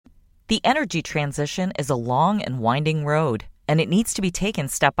The energy transition is a long and winding road, and it needs to be taken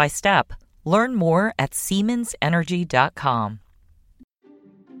step by step. Learn more at SiemensEnergy.com.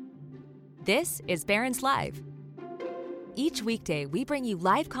 This is Barron's Live. Each weekday, we bring you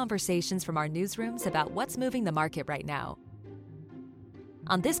live conversations from our newsrooms about what's moving the market right now.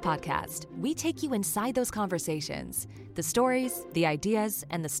 On this podcast, we take you inside those conversations, the stories, the ideas,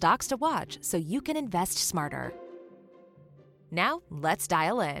 and the stocks to watch so you can invest smarter. Now, let's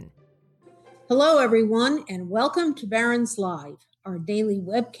dial in. Hello, everyone, and welcome to Barron's Live, our daily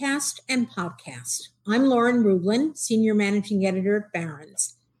webcast and podcast. I'm Lauren Rublin, Senior Managing Editor at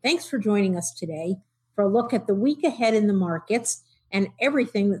Barron's. Thanks for joining us today for a look at the week ahead in the markets and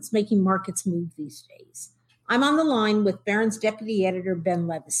everything that's making markets move these days. I'm on the line with Barron's Deputy Editor, Ben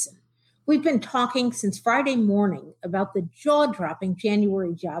Levison. We've been talking since Friday morning about the jaw-dropping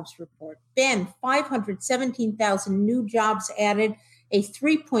January jobs report. Ben, 517,000 new jobs added, a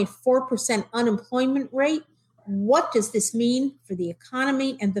 3.4% unemployment rate. What does this mean for the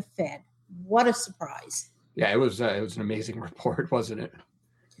economy and the Fed? What a surprise. Yeah, it was an amazing report, wasn't it?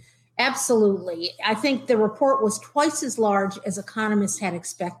 Absolutely. I think the report was twice as large as economists had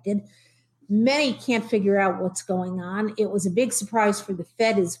expected. Many can't figure out what's going on. It was a big surprise for the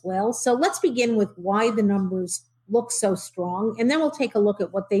Fed as well. So let's begin with why the numbers look so strong, and then we'll take a look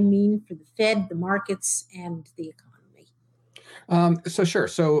at what they mean for the Fed, the markets, and the economy. Sure.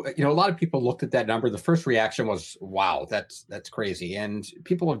 So, a lot of people looked at that number. The first reaction was, wow, that's crazy. And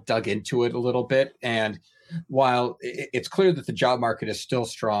people have dug into it a little bit. And while it's clear that the job market is still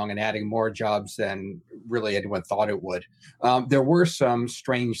strong and adding more jobs than really anyone thought it would, there were some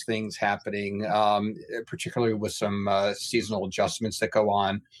strange things happening, particularly with some seasonal adjustments that go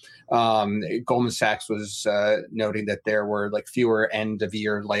on. Goldman Sachs was noting that there were fewer end of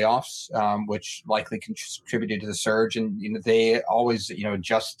year layoffs, which likely contributed to the surge. And they always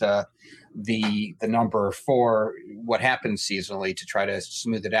adjust the number for what happens seasonally to try to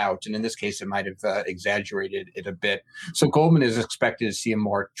smooth it out. And in this case, it might have exaggerated it a bit. So Goldman is expected to see a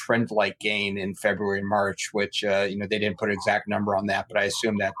more trend-like gain in February and March, which, they didn't put an exact number on that, but I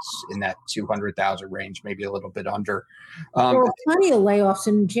assume that's in that 200,000 range, maybe a little bit under. There were plenty of layoffs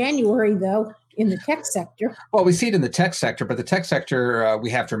in January, though, in the tech sector. Well, we see it in the tech sector, but the tech sector, we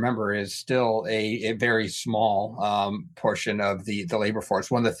have to remember, is still a very small portion of the labor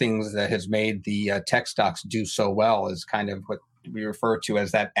force. One of the things that has made the tech stocks do so well is kind of what we refer to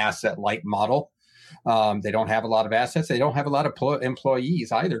as that asset-light model. They don't have a lot of assets. They don't have a lot of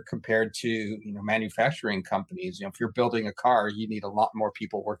employees either compared to manufacturing companies. If you're building a car, you need a lot more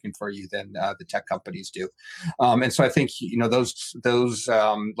people working for you than the tech companies do. And so I think those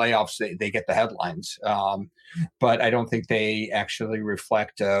layoffs, they get the headlines, but I don't think they actually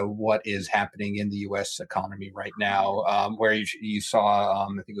reflect what is happening in the U.S. economy right now, where you saw, I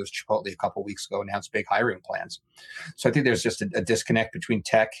think it was Chipotle a couple of weeks ago, announced big hiring plans. So I think there's just a disconnect between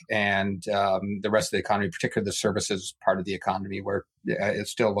tech and the rest of the economy, particularly the services part of the economy, where it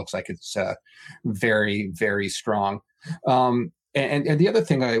still looks like it's very, very strong. And the other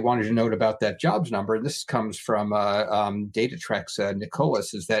thing I wanted to note about that jobs number, and this comes from Datatrack's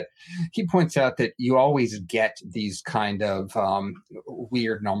Nicholas, is that he points out that you always get these kind of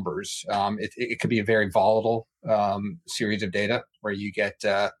weird numbers. It could be a very volatile series of data where you get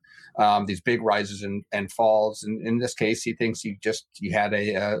these big rises and falls. And in this case, he thinks you had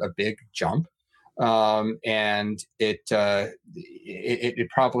a big jump. And it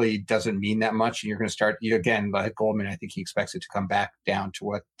probably doesn't mean that much. And you're going to start again, like Goldman, I think he expects it to come back down to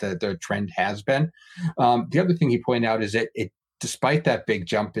what the trend has been. The other thing he pointed out is that despite that big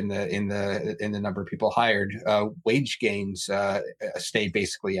jump in the number of people hired, wage gains stayed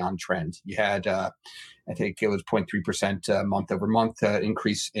basically on trend. You had, I think it was 0.3% month over month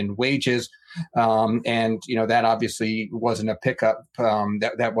increase in wages. And that obviously wasn't a pickup.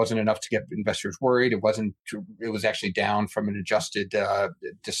 That wasn't enough to get investors worried. It was actually down from an adjusted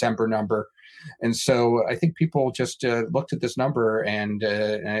December number. And so I think people just looked at this number, and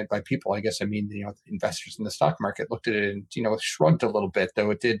by people, I guess I mean investors in the stock market looked at it and shrugged a little bit. Though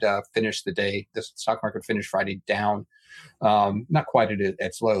it did finish the day. The stock market finished Friday down, not quite at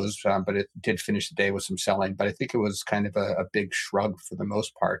its lows, but it did finish the day with some selling. But I think it was kind of a big shrug for the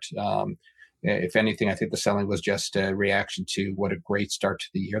most part. If anything, I think the selling was just a reaction to what a great start to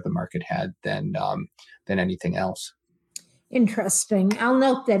the year the market had than anything else. Interesting. I'll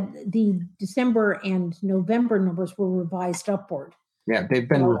note that the December and November numbers were revised upward. Yeah, they've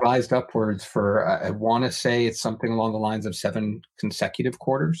been revised upwards for, I want to say it's something along the lines of 7 consecutive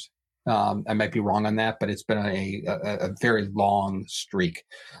quarters. I might be wrong on that, but it's been a very long streak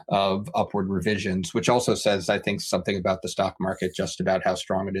of upward revisions, which also says, I think, something about the stock market, just about how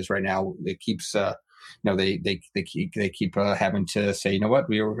strong it is right now. It keeps, they keep having to say, you know what,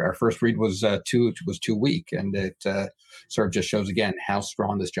 our first read was too weak, and it sort of just shows again how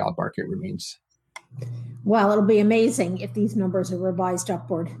strong this job market remains. Well, it'll be amazing if these numbers are revised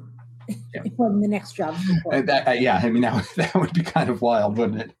upward. Yeah. When the next job. That would be kind of wild,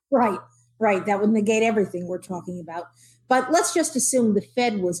 wouldn't it? Right. That would negate everything we're talking about. But let's just assume the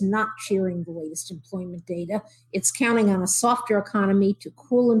Fed was not cheering the latest employment data. It's counting on a softer economy to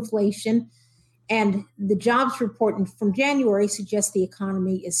cool inflation. And the jobs report from January suggests the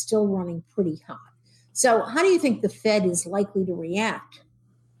economy is still running pretty hot. So how do you think the Fed is likely to react?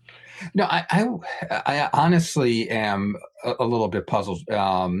 No, I honestly am a little bit puzzled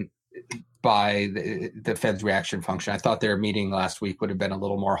by the Fed's reaction function. I thought their meeting last week would have been a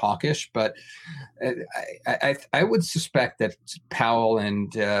little more hawkish, but I would suspect that Powell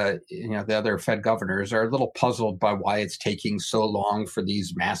and the other Fed governors are a little puzzled by why it's taking so long for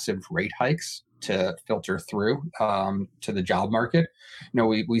these massive rate hikes to filter through to the job market.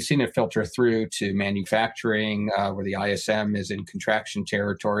 We've seen it filter through to manufacturing, where the ISM is in contraction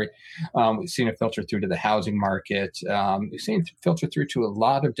territory. We've seen it filter through to the housing market. We've seen it filter through to a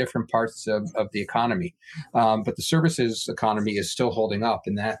lot of different parts of the economy. But the services economy is still holding up,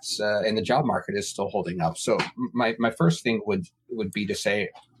 and and the job market is still holding up. So my first thing would be to say,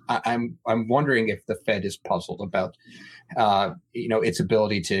 I'm wondering if the Fed is puzzled about its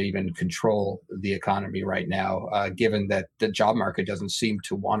ability to even control the economy right now, given that the job market doesn't seem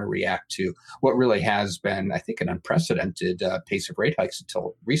to want to react to what really has been, I think, an unprecedented pace of rate hikes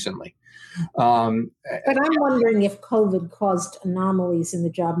until recently. But I'm wondering if COVID caused anomalies in the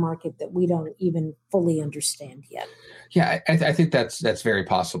job market that we don't even fully understand yet. Yeah, I think that's very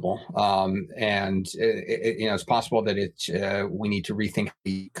possible, and it's possible that we need to rethink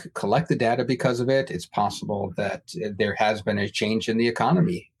collect the data because of it. It's possible that there has been a change in the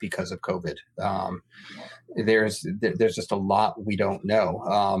economy because of COVID. There's just a lot we don't know.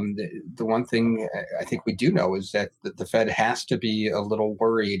 The one thing I think we do know is that the Fed has to be a little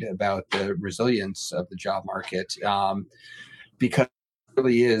worried about the resilience of the job market, because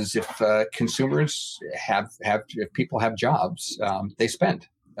really is if consumers if people have jobs, they spend.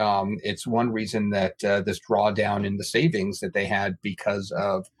 It's one reason that this drawdown in the savings that they had because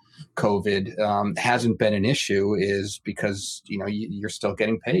of COVID hasn't been an issue, is because you're still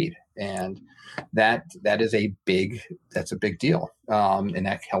getting paid, and that's a big deal, and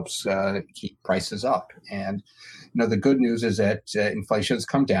that helps keep prices up. And the good news is that inflation has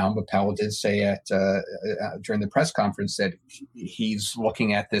come down, but Powell did say during the press conference that he's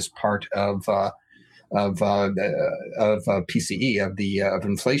looking at this part of PCE of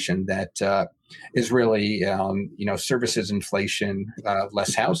inflation that is really services inflation,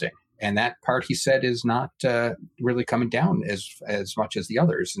 less housing. And that part, he said, is not really coming down as much as the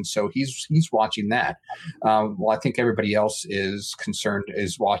others. And so he's watching that. Well, I think everybody else is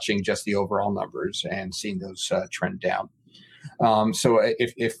watching just the overall numbers and seeing those trend down. So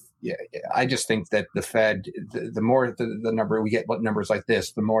I just think that the Fed, the more the number we get, numbers like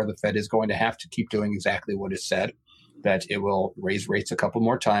this, the more the Fed is going to have to keep doing exactly what it said, that it will raise rates a couple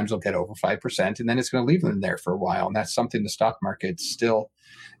more times, it'll get over 5%, and then it's going to leave them there for a while. And that's something the stock market still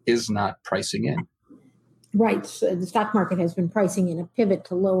is not pricing in. Right. So the stock market has been pricing in a pivot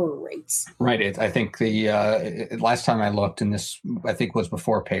to lower rates. Right. I think the last time I looked, and this I think was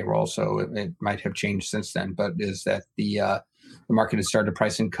before payroll, so it might have changed since then, but is that the market has started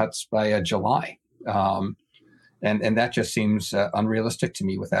pricing cuts by July. And that just seems unrealistic to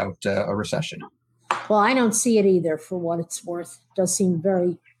me without a recession. Well, I don't see it either, for what it's worth. It does seem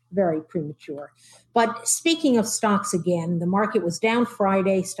very, very premature. But speaking of stocks again, the market was down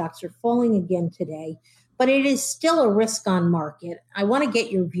Friday. Stocks are falling again today. But it is still a risk-on market. I want to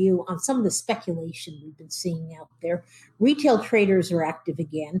get your view on some of the speculation we've been seeing out there. Retail traders are active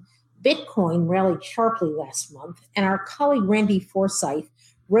again. Bitcoin rallied sharply last month. And our colleague Randy Forsyth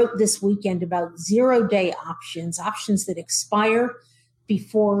wrote this weekend about zero-day options that expire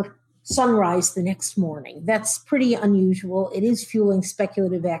before sunrise the next morning. That's pretty unusual. It is fueling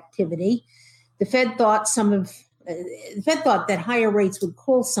speculative activity. The Fed thought that higher rates would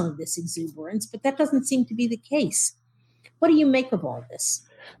cool some of this exuberance, but that doesn't seem to be the case. What do you make of all this?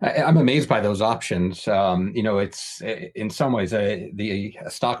 I'm amazed by those options. It's in some ways the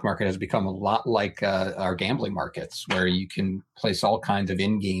stock market has become a lot like our gambling markets, where you can place all kinds of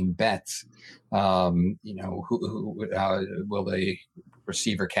in-game bets. Who will they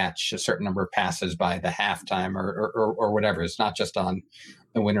receiver catch a certain number of passes by the halftime or whatever. It's not just on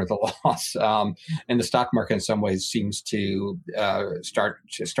the win or the loss. And the stock market in some ways seems to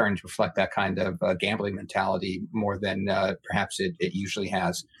starting to reflect that kind of gambling mentality more than perhaps it usually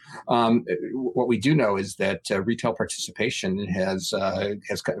has. What we do know is that retail participation has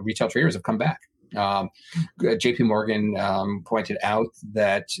retail traders have come back. JP Morgan pointed out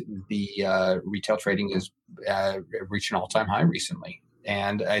that the retail trading has reached an all-time high recently.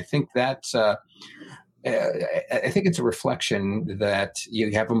 And I think that's I think it's a reflection that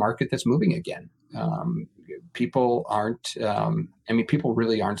you have a market that's moving again. People aren't, people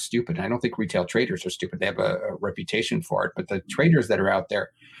really aren't stupid. I don't think retail traders are stupid. They have a reputation for it. But the traders that are out there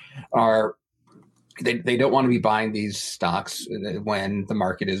are, they don't want to be buying these stocks when the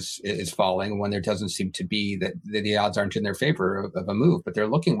market is falling, when there doesn't seem to be that the odds aren't in their favor of a move, but they're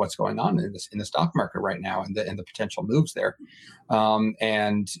looking what's going on in the stock market right now and the potential moves there.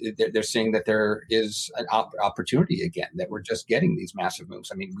 And they're seeing that there is an opportunity again, that we're just getting these massive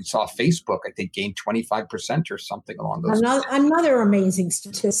moves. I mean, we saw Facebook, I think, gain 25% or something along those lines. Another amazing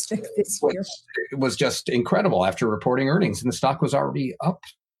statistic this year. It was just incredible after reporting earnings, and the stock was already up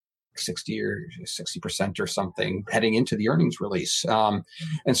 60% or something heading into the earnings release. And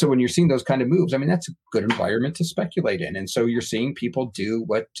so when you're seeing those kind of moves, I mean, that's a good environment to speculate in. And so you're seeing people do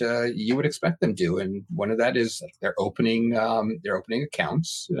what you would expect them to. And one of that is they're opening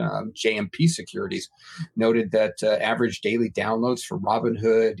accounts. JMP Securities noted that average daily downloads for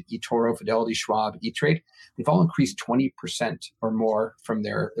Robinhood, eToro, Fidelity, Schwab, E-Trade, they've all increased 20% or more from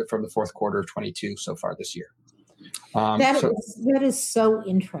the fourth quarter of 22 so far this year. That is so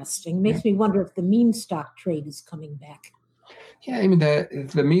interesting. Makes me wonder if the meme stock trade is coming back. Yeah, I mean,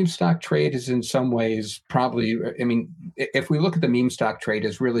 the meme stock trade is in some ways probably, I mean, if we look at the meme stock trade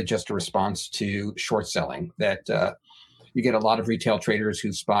as really just a response to short selling, that you get a lot of retail traders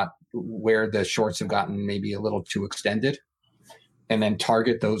who spot where the shorts have gotten maybe a little too extended and then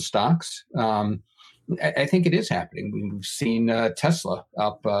target those stocks. I think it is happening. We've seen Tesla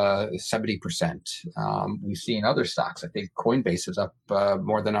up 70%. We've seen other stocks. I think Coinbase is up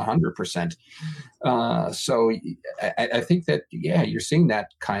more than 100%. So I think that, yeah, you're seeing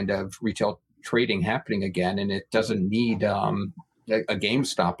that kind of retail trading happening again, and it doesn't need a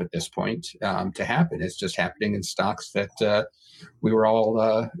GameStop at this point to happen. It's just happening in stocks that we've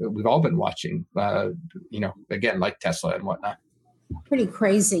all been watching, again, like Tesla and whatnot. Pretty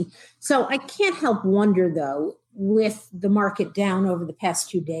crazy. So I can't help wonder, though, with the market down over the past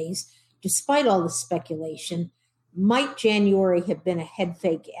 2 days, despite all the speculation, might January have been a head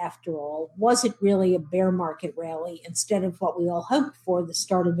fake after all? Was it really a bear market rally instead of what we all hoped for, the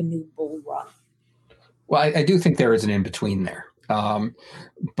start of a new bull run? Well, I do think there is an in-between there.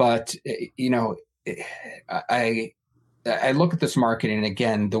 But I look at this market, and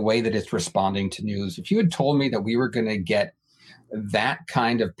again, the way that it's responding to news. If you had told me that we were going to get that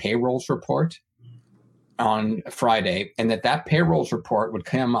kind of payrolls report on Friday, and that payrolls report would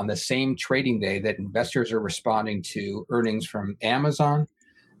come on the same trading day that investors are responding to earnings from Amazon,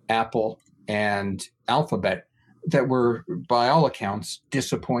 Apple, and Alphabet that were, by all accounts,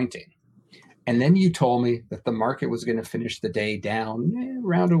 disappointing. And then you told me that the market was going to finish the day down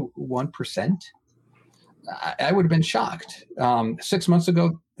around 1%. I would have been shocked. 6 months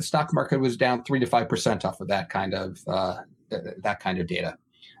ago, the stock market was down 3 to 5% off of that kind of data,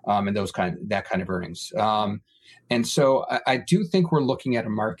 and that kind of earnings. And so I do think we're looking at a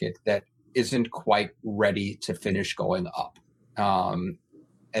market that isn't quite ready to finish going up.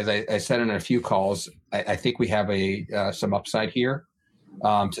 As I said in a few calls, I think we have some upside here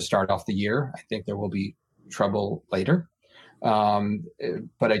to start off the year. I think there will be trouble later.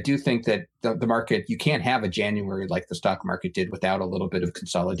 But I do think that the market, you can't have a January like the stock market did without a little bit of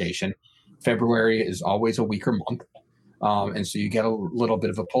consolidation. February is always a weaker month. And so you get a little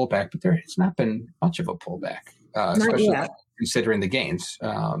bit of a pullback, but there has not been much of a pullback, especially considering the gains.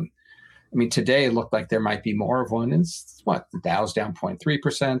 I mean, today it looked like there might be more of one. It's the Dow's down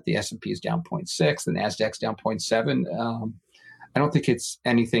 0.3%, the S&P is down 0.6%, the Nasdaq's down 0.7%. I don't think it's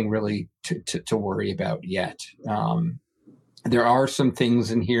anything really to worry about yet. There are some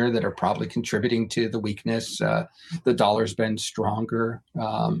things in here that are probably contributing to the weakness. The dollar's been stronger.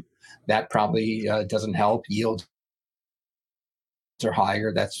 That probably doesn't help. Yields are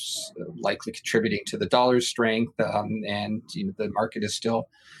higher. That's likely contributing to the dollar's strength. And the market is still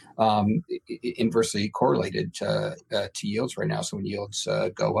inversely correlated to yields right now. So when yields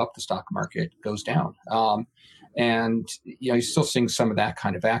go up, the stock market goes down. And you're still seeing some of that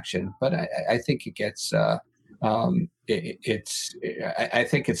kind of action. But I think it gets I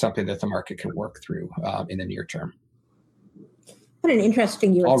think it's something that the market can work through in the near term. What an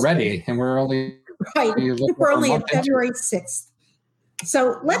interesting year already, and we're only right. We're only at February 6th.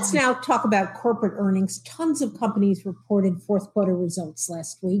 So let's now talk about corporate earnings. Tons of companies reported fourth quarter results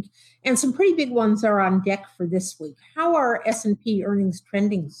last week, and some pretty big ones are on deck for this week. How are S&P earnings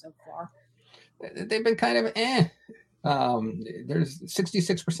trending so far? They've been kind of There's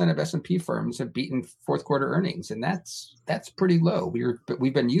 66% of S&P firms have beaten fourth quarter earnings, and that's pretty low.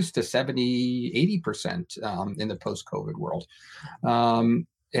 We've been used to 70, 80% in the post-COVID world, and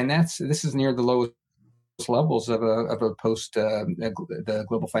this is near the lowest levels of a post the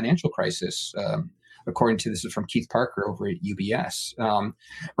global financial crisis. According to this is from Keith Parker over at UBS.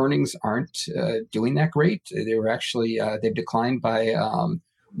 Earnings aren't doing that great. They were actually they've declined by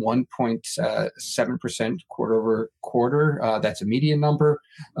 1.7% quarter over quarter. That's a median number.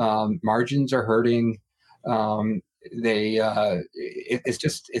 Margins are hurting. It's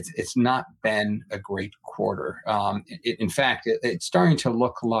not been a great quarter. In fact, it's starting to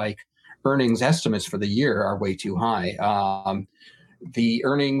look like earnings estimates for the year are way too high. The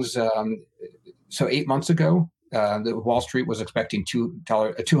earnings, so 8 months ago, the Wall Street was expecting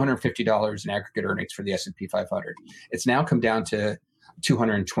 $250 in aggregate earnings for the S&P 500. It's now come down to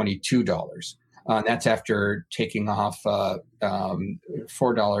 $222. That's after taking off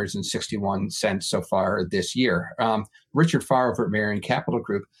 $4.61 so far this year. Richard Farr over at Marion Capital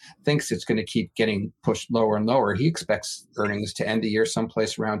Group thinks it's going to keep getting pushed lower and lower. He expects earnings to end the year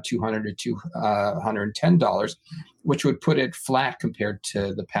someplace around $200 to $210, which would put it flat compared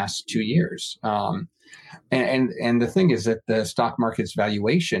to the past 2 years. And the thing is that the stock market's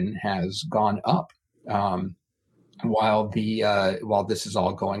valuation has gone up. While this is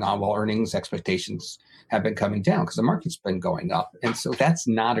all going on, while earnings expectations have been coming down because the market's been going up, and so that's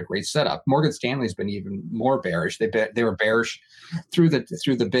not a great setup. Morgan Stanley's been even more bearish. They were bearish through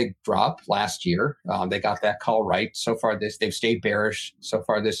the big drop last year. They got that call right. So far they've stayed bearish so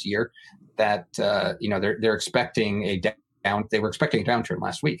far this year. That they're expecting a down. They were expecting a downturn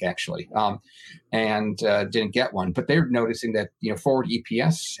last week actually, and didn't get one. But they're noticing that forward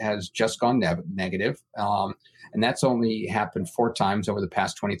EPS has just gone negative. And that's only happened 4 times over the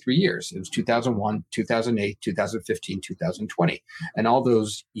past 23 years. It was 2001, 2008, 2015, 2020. And all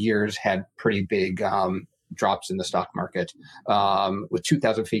those years had pretty big drops in the stock market, with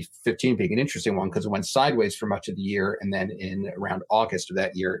 2015 being an interesting one because it went sideways for much of the year. And then in around August of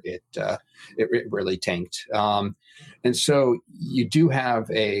that year, it really tanked. And so you do have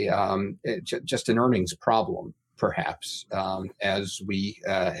just an earnings problem, perhaps, as we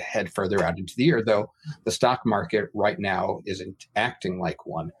head further out into the year, though the stock market right now isn't acting like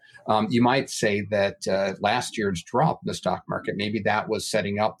one. You might say that last year's drop in the stock market, maybe that was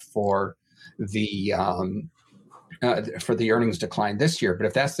setting up for the earnings decline this year. But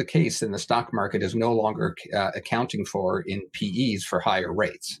if that's the case, then the stock market is no longer accounting for in PEs for higher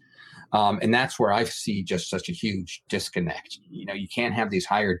rates. And that's where I see just such a huge disconnect. You can't have these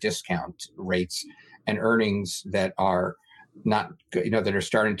higher discount rates and earnings that are not, that are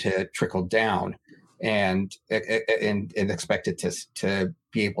starting to trickle down, and expect it to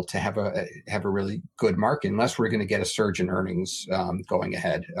be able to have a really good market, unless we're going to get a surge in earnings going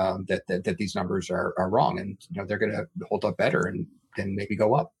ahead. That these numbers are wrong, and they're going to hold up better and maybe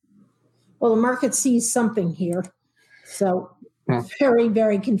go up. Well, the market sees something here, so very,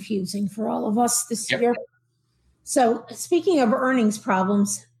 very confusing for all of us this year. So, speaking of earnings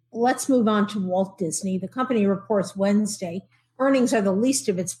problems, let's move on to Walt Disney. The company reports Wednesday. Earnings are the least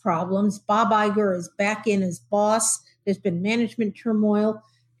of its problems. Bob Iger is back in as boss. There's been management turmoil.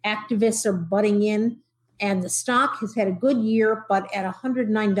 Activists are butting in. And the stock has had a good year, but at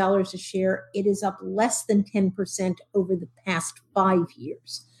 $109 a share, it is up less than 10% over the past 5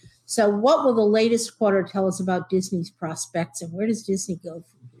 years. So what will the latest quarter tell us about Disney's prospects, and where does Disney go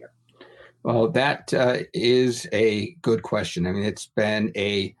from here? Well, that is a good question. I mean, it's been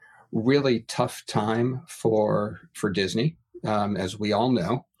a really tough time for Disney, as we all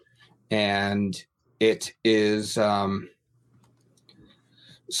know, and it is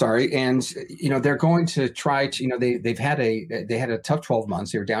they're going to try to, they had a tough 12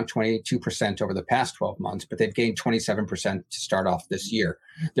 months. They were down 22% over the past 12 months, but they've gained 27% to start off this year.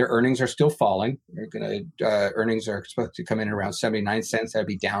 Their earnings are still falling. Earnings are expected to come in around 79 cents. That'd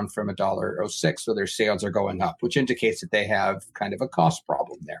be down from $1.06. So their sales are going up, which indicates that they have kind of a cost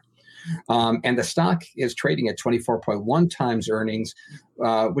problem there. And the stock is trading at 24.1 times earnings,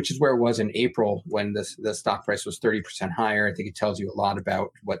 which is where it was in April when the stock price was 30% higher. I think it tells you a lot about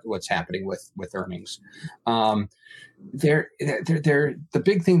what's happening with earnings. The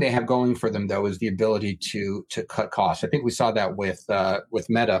big thing they have going for them, though, is the ability to cut costs. I think we saw that with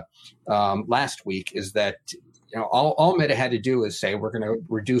Meta last week. Is that all Meta had to do is say, we're going to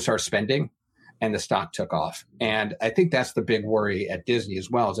reduce our spending, and the stock took off. And I think that's the big worry at Disney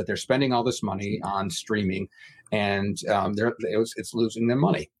as well, is that they're spending all this money on streaming, and it's losing them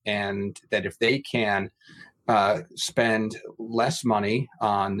money. And that if they can spend less money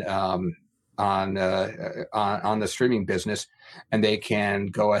on the streaming business, and they can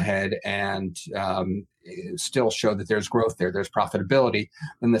go ahead and still show that there's growth there's profitability,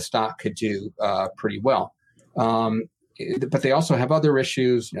 then the stock could do pretty well. But they also have other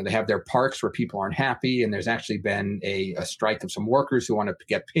issues. They have their parks where people aren't happy, and there's actually been a strike of some workers who want to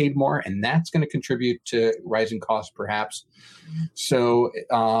get paid more, and that's going to contribute to rising costs, perhaps. So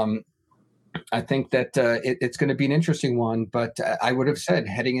I think that it's going to be an interesting one. But I would have said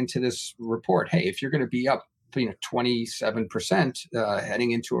heading into this report, hey, if you're going to be up 27%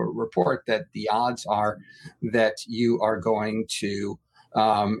 heading into a report, that the odds are that you are going to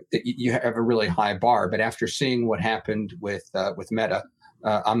you have a really high bar. But after seeing what happened with Meta,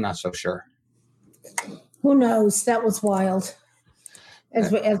 I'm not so sure. Who knows? That was wild,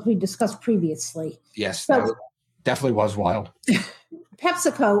 as we discussed previously. Yes, that definitely was wild.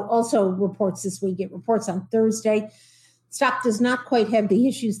 PepsiCo also reports this week. It reports on Thursday. Stock does not quite have the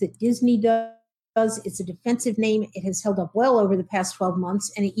issues that Disney does. It's a defensive name. It has held up well over the past 12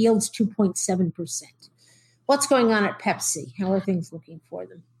 months, and it yields 2.7%. What's going on at Pepsi? How are things looking for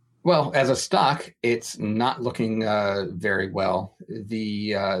them? Well, as a stock, it's not looking very well.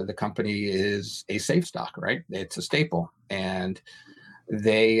 The company is a safe stock, right? It's a staple, and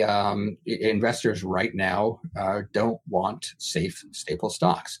they investors right now don't want safe staple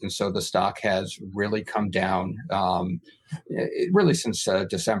stocks, and so the stock has really come down. Really since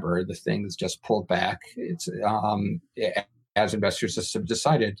December, the thing's just pulled back. It's as investors have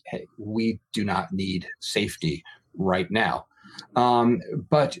decided, hey, we do not need safety right now.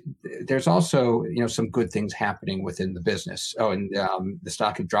 But there's also, some good things happening within the business. Oh, and the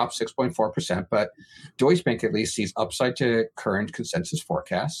stock had dropped 6.4%, but Deutsche Bank at least sees upside to current consensus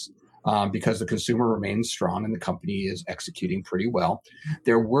forecasts because the consumer remains strong and the company is executing pretty well.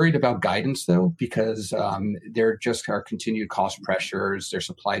 They're worried about guidance, though, because there just are continued cost pressures, their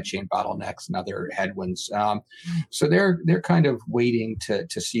supply chain bottlenecks, and other headwinds. So they're kind of waiting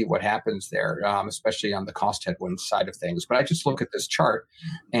to see what happens there, especially on the cost headwinds side of things. But I just look at this chart,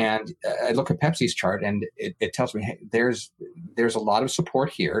 and I look at Pepsi's chart, and it tells me, hey, there's a lot of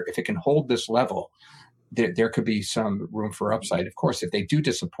support here. If it can hold this level, there could be some room for upside. Of course, if they do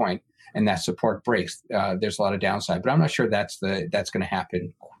disappoint and that support breaks, there's a lot of downside. But I'm not sure that's going to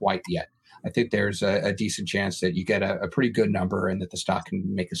happen quite yet. I think there's a decent chance that you get a pretty good number and that the stock can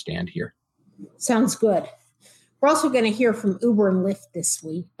make a stand here. Sounds good. We're also going to hear from Uber and Lyft this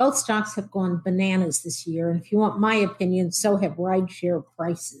week. Both stocks have gone bananas this year. And if you want my opinion, so have rideshare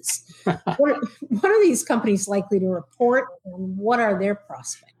prices. What are these companies likely to report, and what are their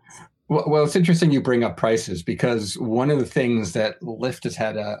prospects? Well, it's interesting you bring up prices, because one of the things that Lyft has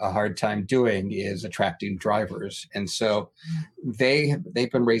had a hard time doing is attracting drivers. And so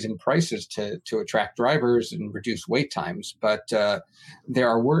they've been raising prices to attract drivers and reduce wait times. But there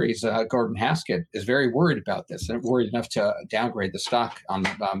are worries. Gordon Haskett is very worried about this, and worried enough to downgrade the stock on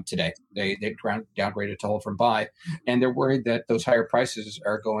today. They downgraded to hold from buy, and they're worried that those higher prices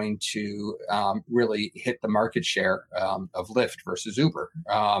are going to really hit the market share of Lyft versus Uber.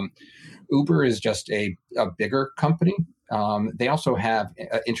 Uber is just a bigger company. They also have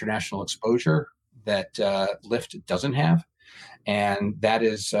international exposure that Lyft doesn't have. And that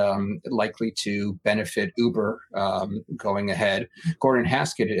is likely to benefit Uber going ahead. Gordon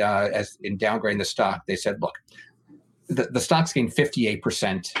Haskett, as in downgrading the stock, they said, look, the stock's gained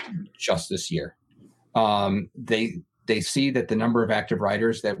 58% just this year. They see that the number of active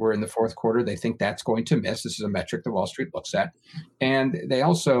riders that were in the fourth quarter, they think that's going to miss. This is a metric that Wall Street looks at. And they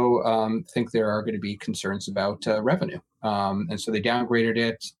also think there are going to be concerns about revenue. And so they downgraded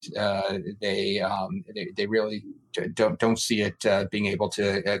it. They really don't see it being able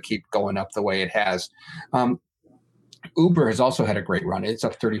to keep going up the way it has. Uber has also had a great run. It's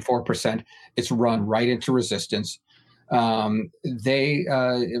up 34%. It's run right into resistance. There's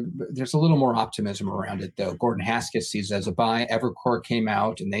a little more optimism around it, though. Gordon Haskett sees it as a buy. Evercore came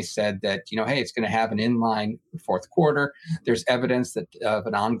out and they said that, hey, it's going to have an inline fourth quarter. There's evidence of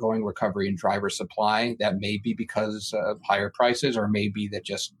an ongoing recovery in driver supply. That may be because of higher prices, or maybe that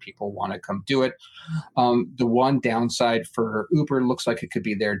just people want to come do it. The one downside for Uber looks like it could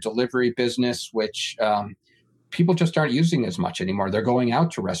be their delivery business, which people just aren't using as much anymore. They're going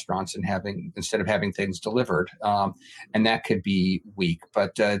out to restaurants and instead of having things delivered, and that could be weak.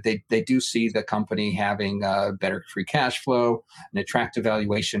 But they do see the company having better free cash flow, an attractive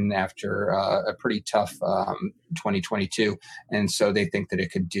valuation after a pretty tough 2022, and so they think that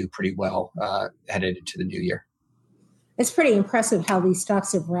it could do pretty well headed into the new year. It's pretty impressive how these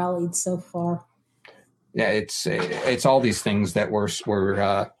stocks have rallied so far. Yeah, it's all these things that were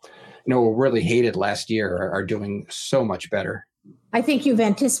really hated last year are doing so much better. I think you've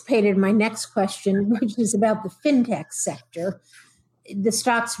anticipated my next question, which is about the fintech sector. The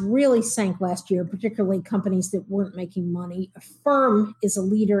stocks really sank last year, particularly companies that weren't making money. Affirm is a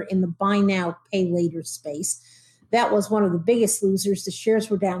leader in the buy now, pay later space. That was one of the biggest losers. The shares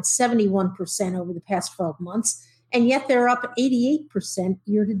were down 71% over the past 12 months, and yet they're up 88%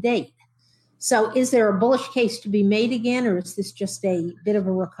 year to date. So is there a bullish case to be made again, or is this just a bit of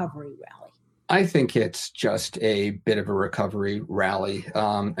a recovery rally? I think it's just a bit of a recovery rally.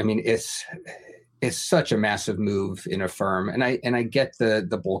 It's such a massive move in Affirm, and I get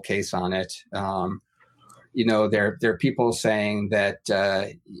the bull case on it. There are people saying that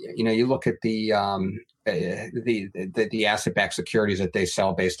you look at the asset-backed securities that they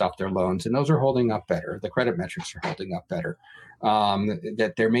sell based off their loans, and those are holding up better. The credit metrics are holding up better.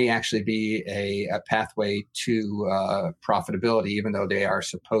 That there may actually be a pathway to profitability, even though they are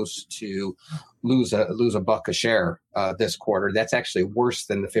supposed to lose a buck a share this quarter. That's actually worse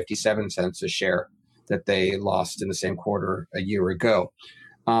than the 57 cents a share that they lost in the same quarter a year ago,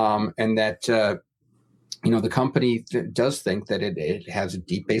 and that. The company does think that it has a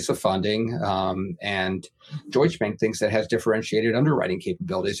deep base of funding, and Deutsche Bank thinks that it has differentiated underwriting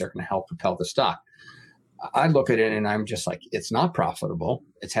capabilities that are going to help propel the stock. I look at it and I'm just like, it's not profitable.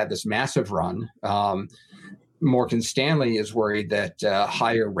 It's had this massive run. Morgan Stanley is worried that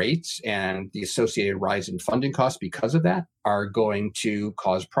higher rates and the associated rise in funding costs because of that are going to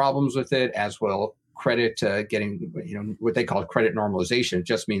cause problems with it, as will credit getting, what they call credit normalization. It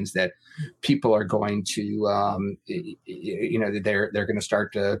just means that people are going to, they're going to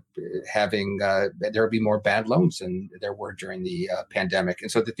start having, there'll be more bad loans than there were during the pandemic.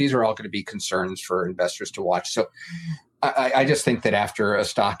 And so that these are all going to be concerns for investors to watch. So I just think that after a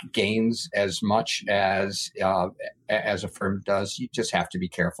stock gains as much as Affirm does, you just have to be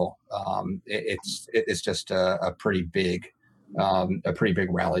careful. It's just a pretty big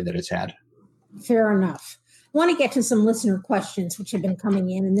rally that it's had. Fair enough. I want to get to some listener questions which have been coming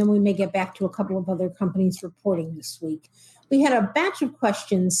in, and then we may get back to a couple of other companies reporting this week. We had a batch of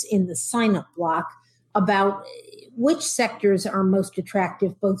questions in the sign-up block about which sectors are most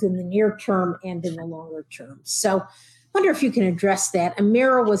attractive, both in the near term and in the longer term. So I wonder if you can address that.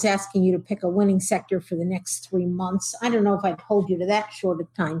 Amira was asking you to pick a winning sector for the next 3 months. I don't know if I'd hold you to that short a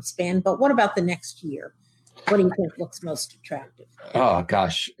time span, but what about the next year? What do you think looks most attractive? Oh,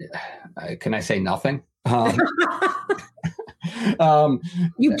 gosh. Can I say nothing?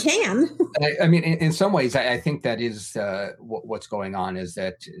 You can. In some ways, I think that is what's going on, is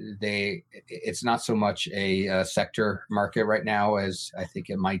that it's not so much a sector market right now as I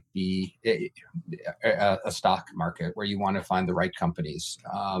think it might be a stock market where you want to find the right companies.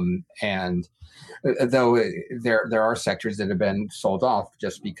 And though there are sectors that have been sold off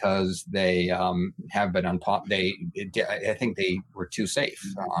just because they have been I think they were too safe.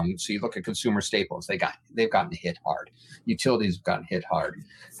 So you look at consumer staples, they've gotten hit hard. Utilities have gotten hit hard.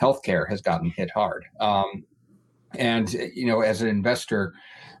 Healthcare has gotten hit hard. And as an investor,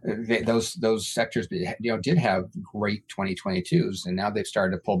 those sectors did have great 2022s, and now they've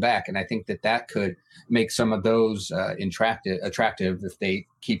started to pull back. And I think that could make some of those attractive if they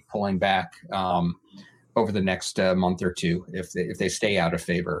keep pulling back over the next month or two, if they stay out of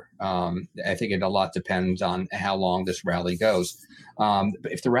favor. I think a lot depends on how long this rally goes.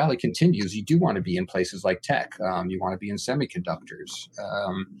 But if the rally continues, you do want to be in places like tech. You want to be in semiconductors.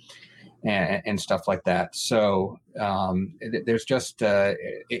 And stuff like that. So there's just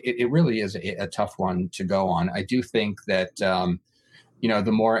it really is a tough one to go on. I do think that the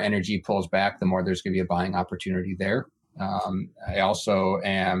more energy pulls back, the more there's going to be a buying opportunity there. I also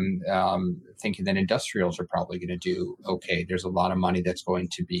am thinking that industrials are probably going to do okay. There's a lot of money that's going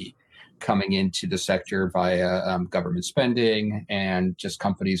to be coming into the sector via government spending and just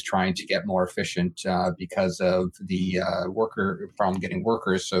companies trying to get more efficient because of the worker problem getting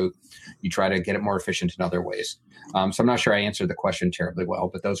workers. So you try to get it more efficient in other ways. So I'm not sure I answered the question terribly well,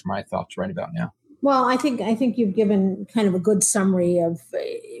 but those are my thoughts right about now. Well, I think you've given kind of a good summary of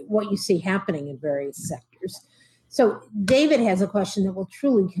what you see happening in various sectors. So David has a question that will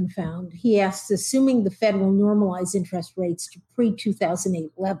truly confound. He asks, assuming the Fed will normalize interest rates to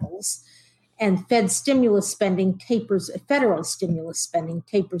pre-2008 levels, and federal stimulus spending tapers off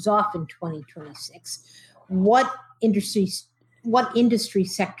in 2026. What industry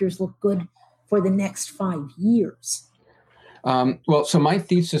sectors look good for the next 5 years? Well, so my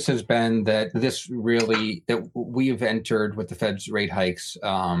thesis has been that that we've entered with the Fed's rate hikes,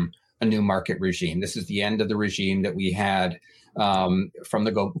 a new market regime. This is the end of the regime that we had from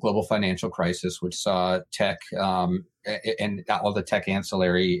the global financial crisis, which saw tech and all the tech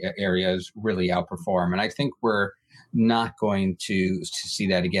ancillary areas really outperform. And I think we're not going to see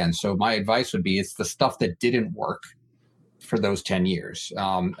that again. So my advice would be it's the stuff that didn't work for those 10 years.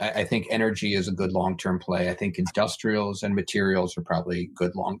 I think energy is a good long-term play. I think industrials and materials are probably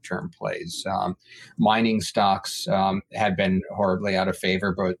good long-term plays. Mining stocks had been horribly out of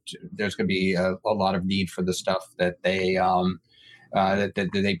favor, but there's going to be a lot of need for the stuff that they that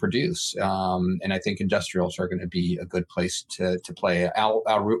they produce. And I think industrials are going to be a good place to play. Al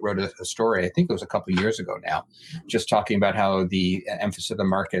Root wrote a story, I think it was a couple of years ago now, just talking about how the emphasis of the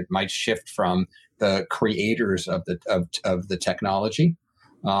market might shift from the creators of the technology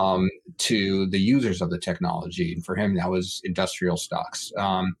to the users of the technology. And for him, that was industrial stocks.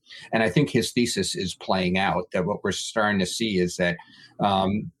 And I think his thesis is playing out, that what we're starting to see is that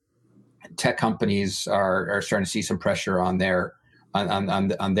tech companies are starting to see some pressure on their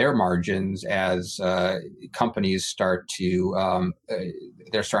margins as companies start to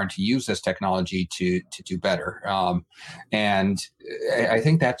they're starting to use this technology to do better, and I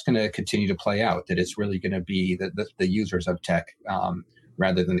think that's going to continue to play out. That it's really going to be the users of tech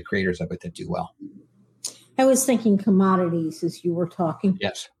rather than the creators of it that do well. I was thinking commodities as you were talking.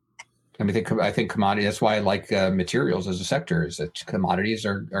 Yes. I think commodity. That's why I like materials as a sector. Is that commodities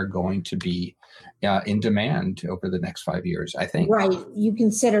are going to be in demand over the next 5 years, I think. Right. You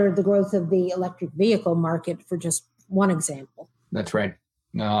consider the growth of the electric vehicle market for just one example. That's right.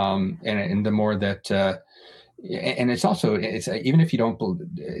 And the more that, and it's also even if you don't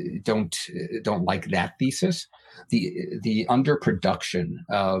like that thesis, the underproduction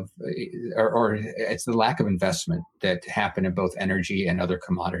of or it's the lack of investment that happened in both energy and other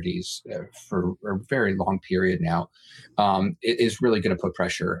commodities for a very long period now is really going to put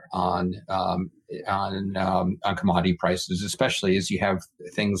pressure on commodity prices, especially as you have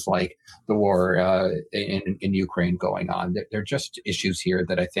things like the war in Ukraine going on. There are just issues here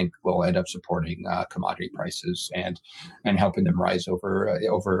that I think will end up supporting commodity prices and helping them rise over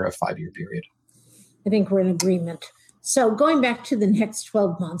a 5-year period. I think we're in agreement. So going back to the next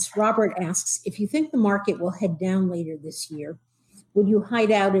 12 months, Robert asks, if you think the market will head down later this year, would you hide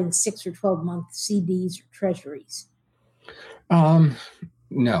out in 6 or 12-month CDs or treasuries?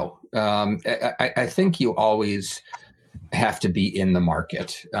 No. I think you always have to be in the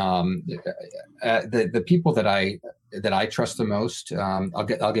market. The people that I trust the most,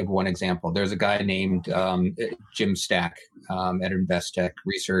 I'll give one example. There's a guy named Jim Stack at Investec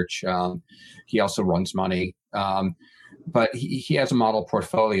Research. He also runs money, but he has a model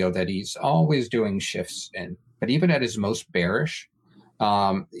portfolio that he's always doing shifts in. But even at his most bearish,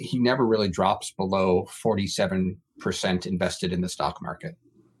 he never really drops below 47% invested in the stock market.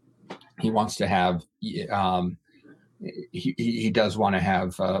 He wants to have. He does want to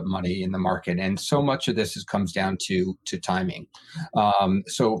have money in the market, and so much of this comes down to timing.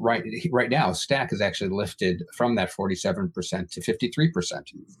 So right now, Stack is actually lifted from that 47% to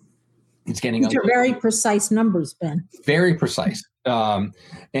 53%. It's getting. These are very precise numbers, Ben. Very precise, but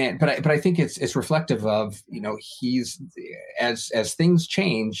I think it's reflective of he's as things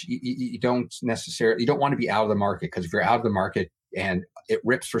change, you don't want to be out of the market, because if you're out of the market and it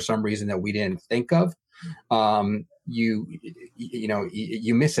rips for some reason that we didn't think of. You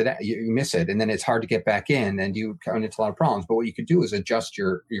miss it, and then it's hard to get back in, and you come into a lot of problems. But what you could do is adjust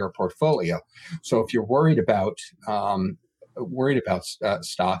your portfolio. So if you're worried about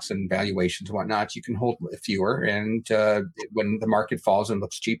stocks and valuations and whatnot, you can hold fewer, and when the market falls and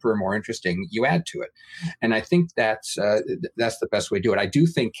looks cheaper and more interesting, you add to it. And I think that's the best way to do it. I do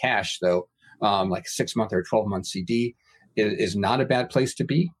think cash, though, like 6-month or 12-month CD, is not a bad place to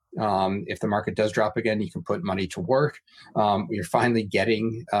be. If the market does drop again, you can put money to work. You're finally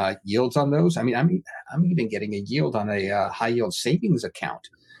getting yields on those. I mean, I'm even getting a yield on a high yield savings account,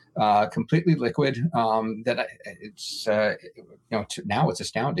 completely liquid. Now it's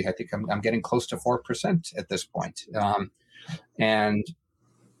astounding. I think I'm getting close to 4% at this point. And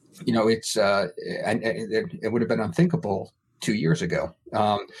it would have been unthinkable 2 years ago.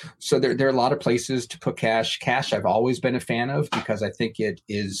 So there are a lot of places to put cash. Cash I've always been a fan of, because I think it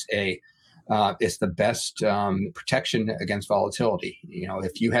is it's the best protection against volatility.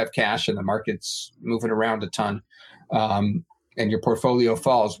 If you have cash and the market's moving around a ton, and your portfolio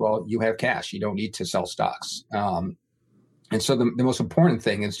falls, well, you have cash. You don't need to sell stocks. And so the most important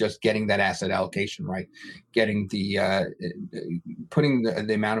thing is just getting that asset allocation right, getting putting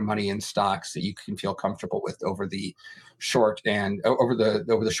the amount of money in stocks that you can feel comfortable with over the short term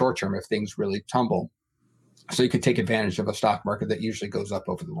if things really tumble. So you can take advantage of a stock market that usually goes up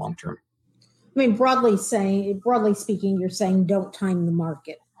over the long term. I mean, broadly speaking, you're saying don't time the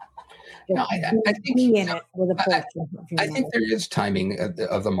market. No, I think there is timing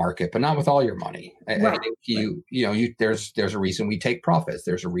of the market, but not with all your money. I think there's a reason we take profits.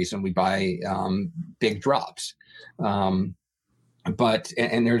 There's a reason we buy big drops. But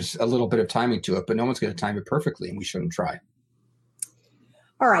there's a little bit of timing to it, but no one's going to time it perfectly, and we shouldn't try.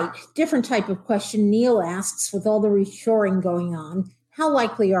 All right. Different type of question. Neil asks, with all the reshoring going on, how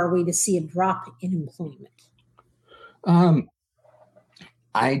likely are we to see a drop in employment?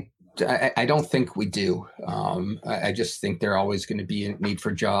 I don't think we do. I just think there are always going to be a need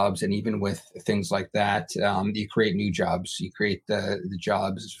for jobs. And even with things like that, you create new jobs. You create the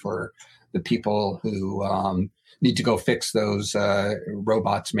jobs for the people who need to go fix those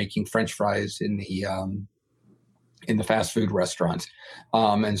robots making French fries in the fast food restaurants.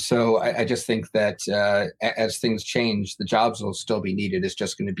 And so I just think that as things change, the jobs will still be needed. It's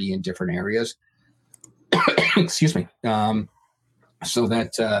just going to be in different areas. Excuse me. So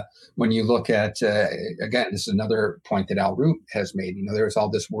that when you look at, again, this is another point that Al Root has made, there's all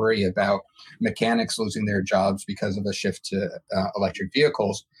this worry about mechanics losing their jobs because of a shift to electric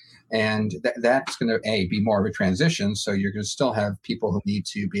vehicles. And that's going to, be more of a transition. So you're going to still have people who need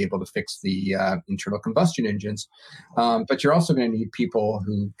to be able to fix the internal combustion engines. But you're also going to need people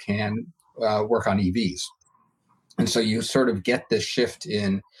who can work on EVs. And so you sort of get this shift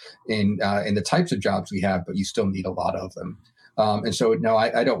in the types of jobs we have, but you still need a lot of them. And so, no,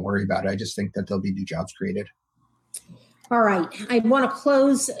 I don't worry about it. I just think that there'll be new jobs created. All right. I want to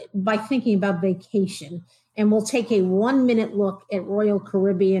close by thinking about vacation. And we'll take a 1-minute look at Royal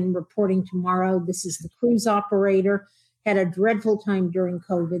Caribbean reporting tomorrow. This is the cruise operator. Had a dreadful time during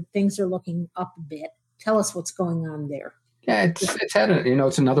COVID. Things are looking up a bit. Tell us what's going on there. Yeah, it's had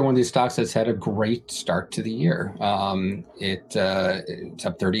it's another one of these stocks that's had a great start to the year. It's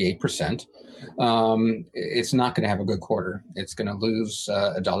up 38%. It's not going to have a good quarter. It's going to lose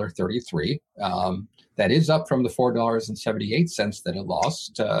 $1.33. That is up from the $4.78 that it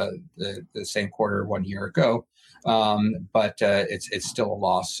lost the same quarter 1 year ago. But it's still a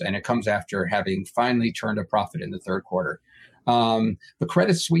loss, and it comes after having finally turned a profit in the third quarter. But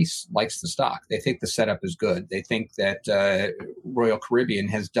Credit Suisse likes the stock. They think the setup is good. They think that Royal Caribbean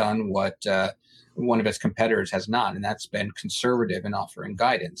has done what one of its competitors has not, and that's been conservative in offering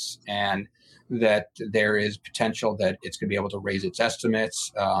guidance, and that there is potential that it's going to be able to raise its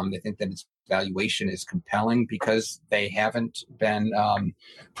estimates. They think that its valuation is compelling because they haven't been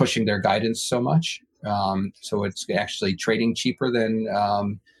pushing their guidance so much. So it's actually trading cheaper than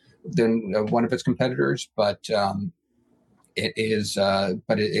one of its competitors, but it is,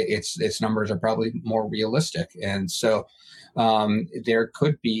 its numbers are probably more realistic, and so there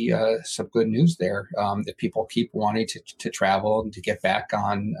could be some good news there if people keep wanting to travel and to get back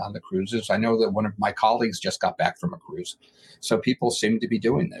on the cruises. I know that one of my colleagues just got back from a cruise, so people seem to be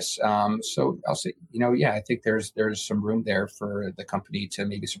doing this. So I'll say, I think there's some room there for the company to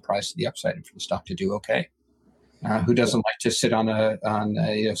maybe surprise to the upside and for the stock to do okay. Who doesn't like to sit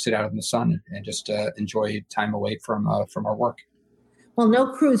sit out in the sun and just enjoy time away from our work? Well,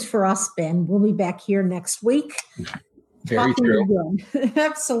 no cruise for us, Ben. We'll be back here next week. Very true.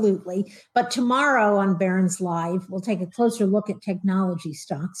 Absolutely. But tomorrow on Barron's Live, we'll take a closer look at technology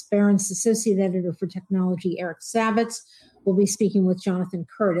stocks. Barron's Associate Editor for Technology, Eric Savitz, will be speaking with Jonathan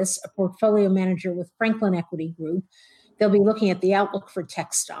Curtis, a portfolio manager with Franklin Equity Group. They'll be looking at the outlook for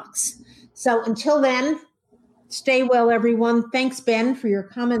tech stocks. So until then, stay well, everyone. Thanks, Ben, for your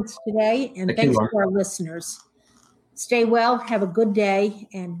comments today. And thanks to our listeners. Stay well, have a good day,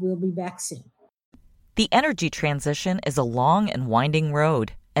 and we'll be back soon. The energy transition is a long and winding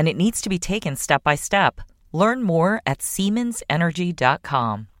road, and it needs to be taken step by step. Learn more at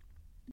SiemensEnergy.com.